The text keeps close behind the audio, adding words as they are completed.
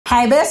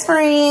Hey best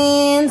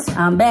friends,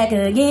 I'm back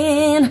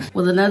again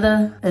with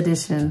another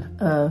edition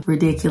of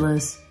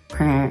Ridiculous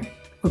Parent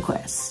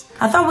Requests.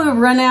 I thought we would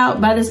run out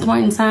by this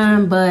point in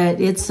time, but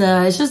it's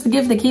just a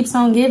gift that keeps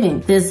on giving.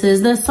 This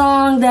is the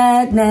song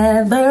that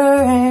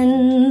never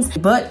ends.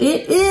 But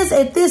it is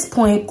at this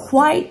point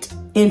quite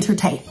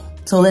entertaining.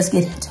 So let's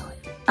get into it.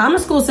 I'm a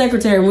school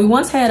secretary, and we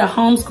once had a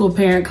homeschool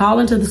parent call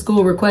into the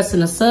school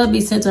requesting a sub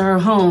be sent to her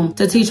home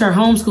to teach her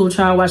homeschool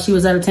child while she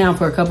was out of town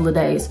for a couple of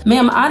days.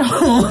 Ma'am, I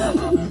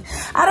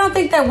don't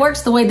think that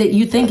works the way that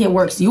you think it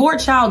works. Your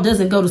child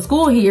doesn't go to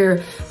school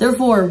here,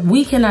 therefore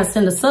we cannot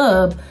send a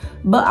sub.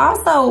 But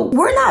also,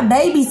 we're not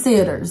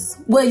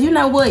babysitters. Well, you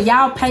know what?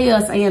 Y'all pay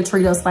us and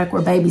treat us like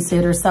we're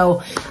babysitters.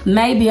 So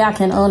maybe I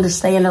can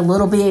understand a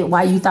little bit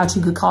why you thought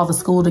you could call the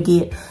school to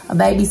get a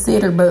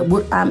babysitter, but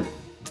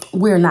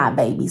we're not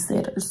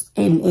babysitters,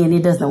 and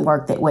it doesn't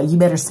work that way. You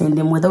better send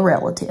him with a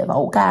relative,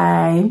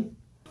 okay?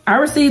 I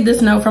received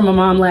this note from my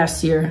mom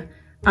last year.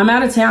 I'm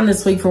out of town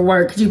this week for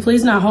work. Could you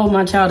please not hold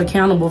my child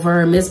accountable for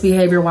her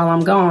misbehavior while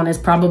I'm gone? It's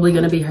probably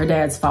going to be her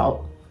dad's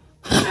fault.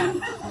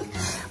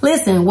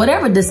 Listen,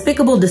 whatever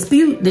despicable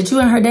dispute that you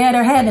and her dad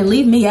are having,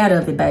 leave me out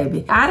of it,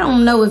 baby. I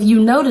don't know if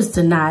you noticed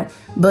or not,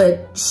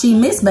 but she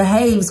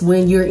misbehaves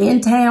when you're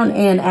in town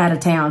and out of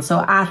town.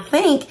 So I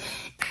think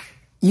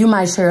you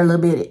might share a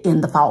little bit in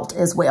the fault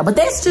as well. But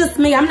that's just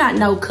me. I'm not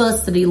no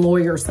custody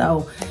lawyer,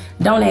 so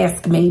don't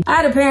ask me. I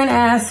had a parent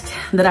ask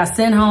that I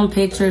send home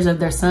pictures of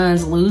their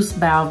son's loose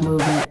bowel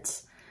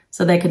movements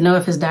so they could know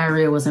if his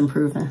diarrhea was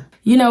improving.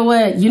 You know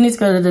what? You need to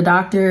go to the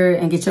doctor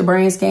and get your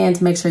brain scanned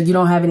to make sure you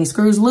don't have any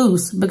screws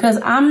loose, because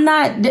I'm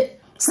not...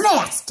 It's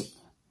nasty.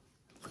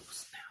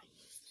 Loose bowel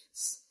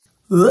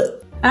movements.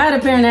 I had a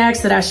parent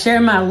ask that I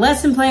share my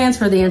lesson plans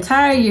for the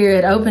entire year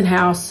at open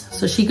house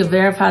so she could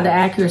verify the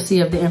accuracy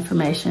of the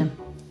information.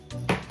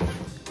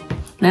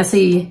 Now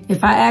see,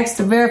 if I ask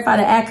to verify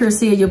the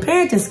accuracy of your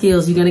parenting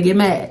skills, you're gonna get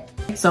mad.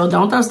 So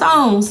don't throw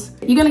stones.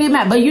 You're gonna get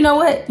mad. But you know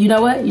what? You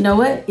know what? You know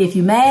what? If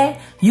you're mad,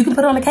 you can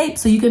put on a cape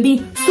so you can be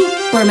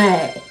super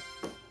mad.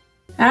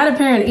 I had a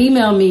parent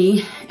email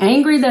me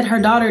angry that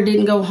her daughter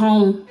didn't go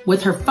home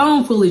with her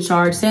phone fully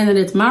charged, saying that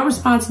it's my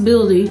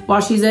responsibility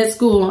while she's at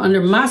school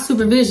under my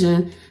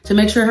supervision to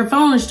make sure her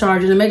phone is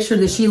charged and to make sure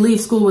that she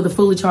leaves school with a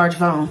fully charged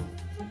phone.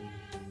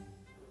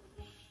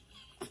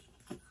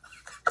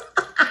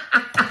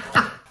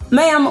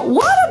 Ma'am,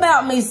 what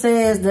about me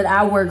says that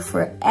I work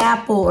for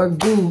Apple or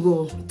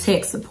Google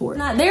tech support?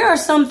 Now, there are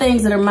some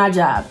things that are my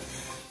job.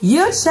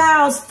 Your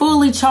child's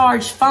fully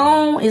charged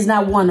phone is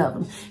not one of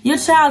them. Your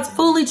child's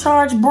fully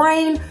charged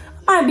brain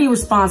might be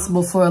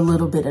responsible for a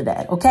little bit of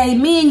that, okay?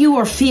 Me and you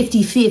are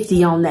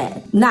 50-50 on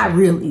that. Not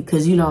really,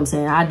 because you know what I'm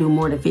saying, I do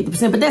more than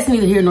 50%, but that's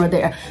neither here nor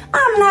there.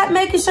 I'm not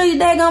making sure your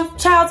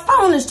daggone child's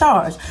phone is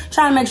charged.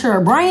 Trying to make sure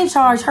her brain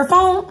charged, her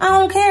phone, I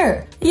don't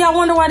care. Y'all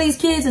wonder why these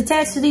kids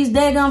attached to these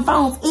daggone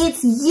phones?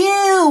 It's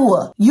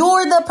you.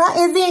 You're the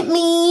problem, isn't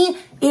me.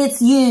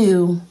 It's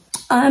you.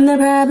 I'm the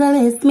problem,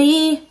 it's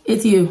me.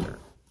 It's you.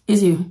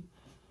 It's you.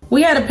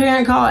 We had a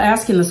parent call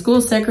asking the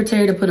school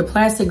secretary to put a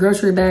plastic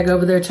grocery bag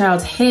over their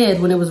child's head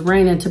when it was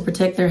raining to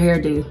protect their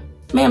hairdo.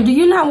 Ma'am, do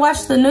you not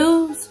watch the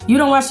news? You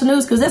don't watch the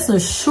news? Because that's a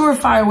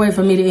surefire way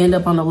for me to end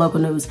up on the local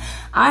news.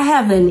 I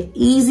have an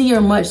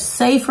easier, much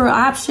safer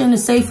option.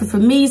 It's safer for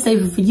me,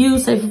 safer for you,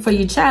 safer for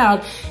your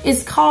child.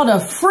 It's called a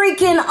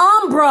freaking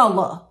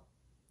umbrella.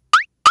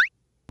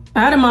 I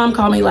had a mom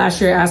call me last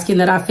year asking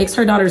that I fix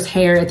her daughter's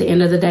hair at the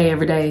end of the day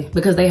every day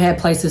because they had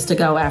places to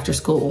go after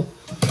school.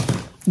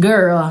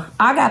 Girl,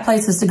 I got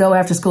places to go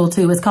after school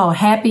too. It's called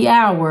happy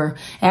hour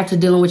after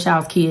dealing with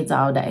y'all's kids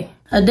all day.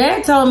 A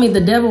dad told me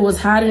the devil was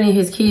hiding in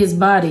his kid's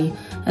body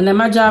and that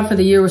my job for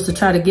the year was to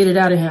try to get it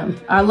out of him.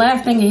 I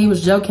laughed thinking he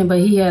was joking, but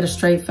he had a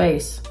straight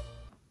face.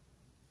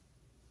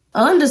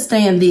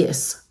 Understand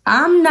this.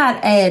 I'm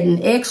not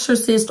adding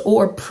exorcist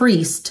or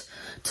priest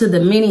to the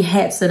many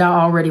hats that I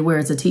already wear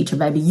as a teacher,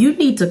 baby. You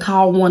need to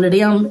call one of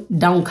them.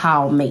 Don't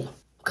call me.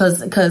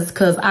 Cause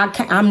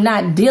I'm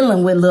not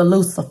dealing with little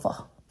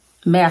Lucifer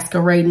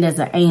masquerading as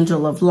an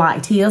angel of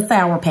light. He a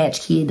Sour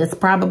Patch Kid. That's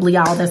probably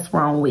all that's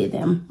wrong with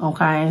him,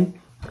 okay?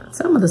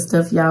 Some of the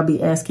stuff y'all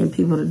be asking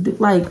people to do,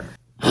 like...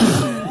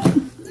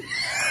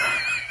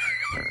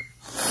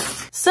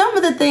 Some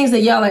of the things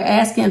that y'all are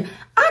asking,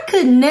 I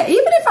could never,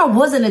 even if I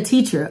wasn't a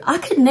teacher, I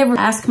could never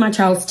ask my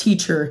child's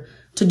teacher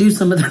to do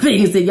some of the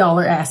things that y'all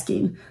are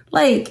asking.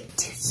 Like,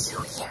 do you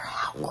hear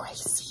how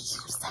crazy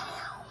you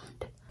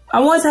sound? I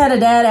once had a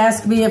dad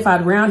ask me if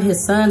I'd round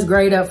his son's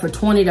grade up for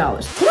 $20.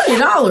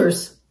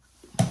 $20?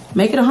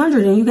 Make it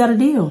 100 and you got a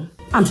deal.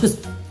 I'm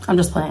just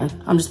playing.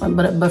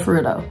 But for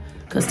real though,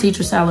 because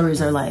teacher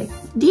salaries are like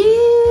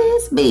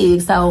this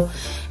big. So,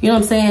 you know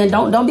what I'm saying?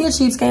 Don't be a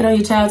cheapskate on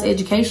your child's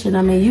education.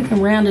 I mean, you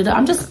can round it up.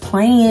 I'm just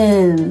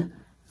playing.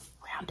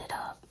 Round it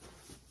up.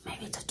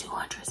 Maybe to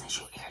 200 since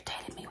you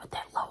irritated me with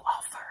that low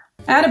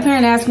offer. I had a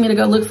parent ask me to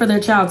go look for their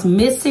child's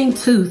missing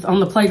tooth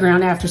on the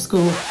playground after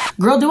school.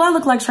 Girl, do I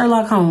look like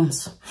Sherlock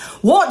Holmes?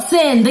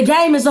 Watson, the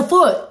game is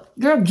afoot.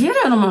 Girl, get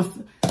out of my...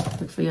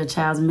 Look for your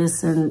child's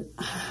missing...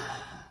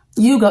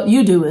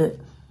 You do it.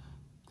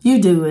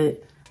 You do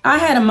it. I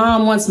had a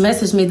mom once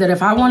message me that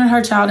if I wanted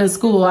her child in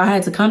school, I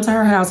had to come to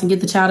her house and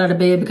get the child out of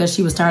bed because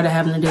she was tired of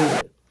having to do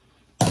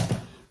it.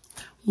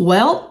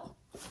 Well,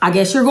 I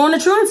guess you're going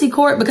to truancy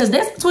court because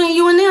that's between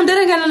you and them. That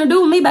ain't got nothing to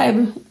do with me,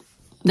 baby.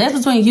 That's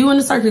between you and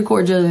the circuit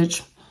court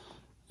judge.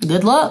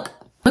 Good luck.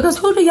 Because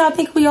who do y'all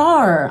think we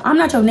are? I'm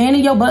not your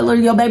nanny, your butler,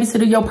 your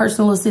babysitter, your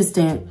personal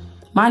assistant.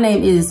 My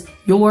name is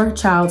your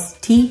child's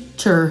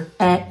teacher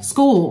at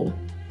school.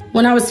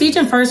 When I was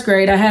teaching first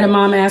grade, I had a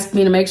mom ask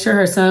me to make sure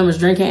her son was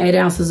drinking 8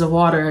 ounces of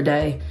water a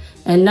day.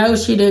 And no,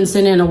 she didn't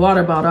send in a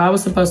water bottle. I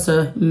was supposed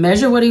to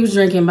measure what he was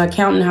drinking by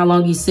counting how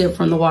long he sipped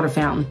from the water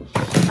fountain.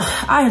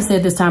 I have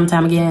said this time and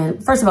time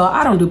again. First of all,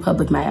 I don't do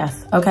public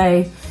math,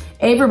 okay?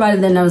 Everybody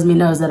that knows me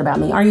knows that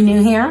about me. Are you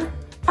new here?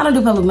 I don't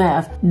do public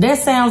math. That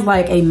sounds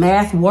like a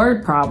math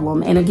word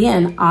problem. And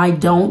again, I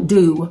don't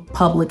do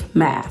public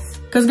math.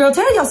 Because girl,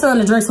 tell your son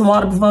to drink some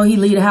water before he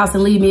leave the house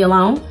and leave me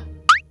alone.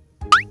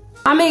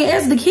 I mean,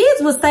 as the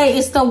kids would say,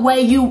 it's the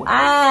way you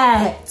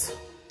act.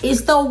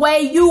 It's the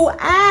way you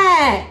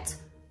act.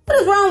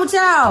 What is wrong with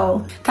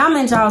y'all?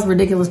 Comment y'all's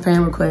ridiculous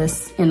parent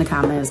requests in the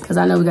comments because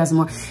I know we got some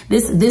more.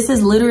 This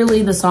is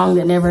literally the song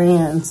that never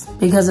ends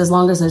because as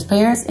long as there's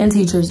parents and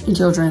teachers and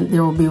children,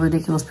 there will be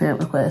ridiculous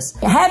parent requests.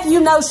 Have you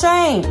no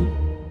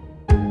shame?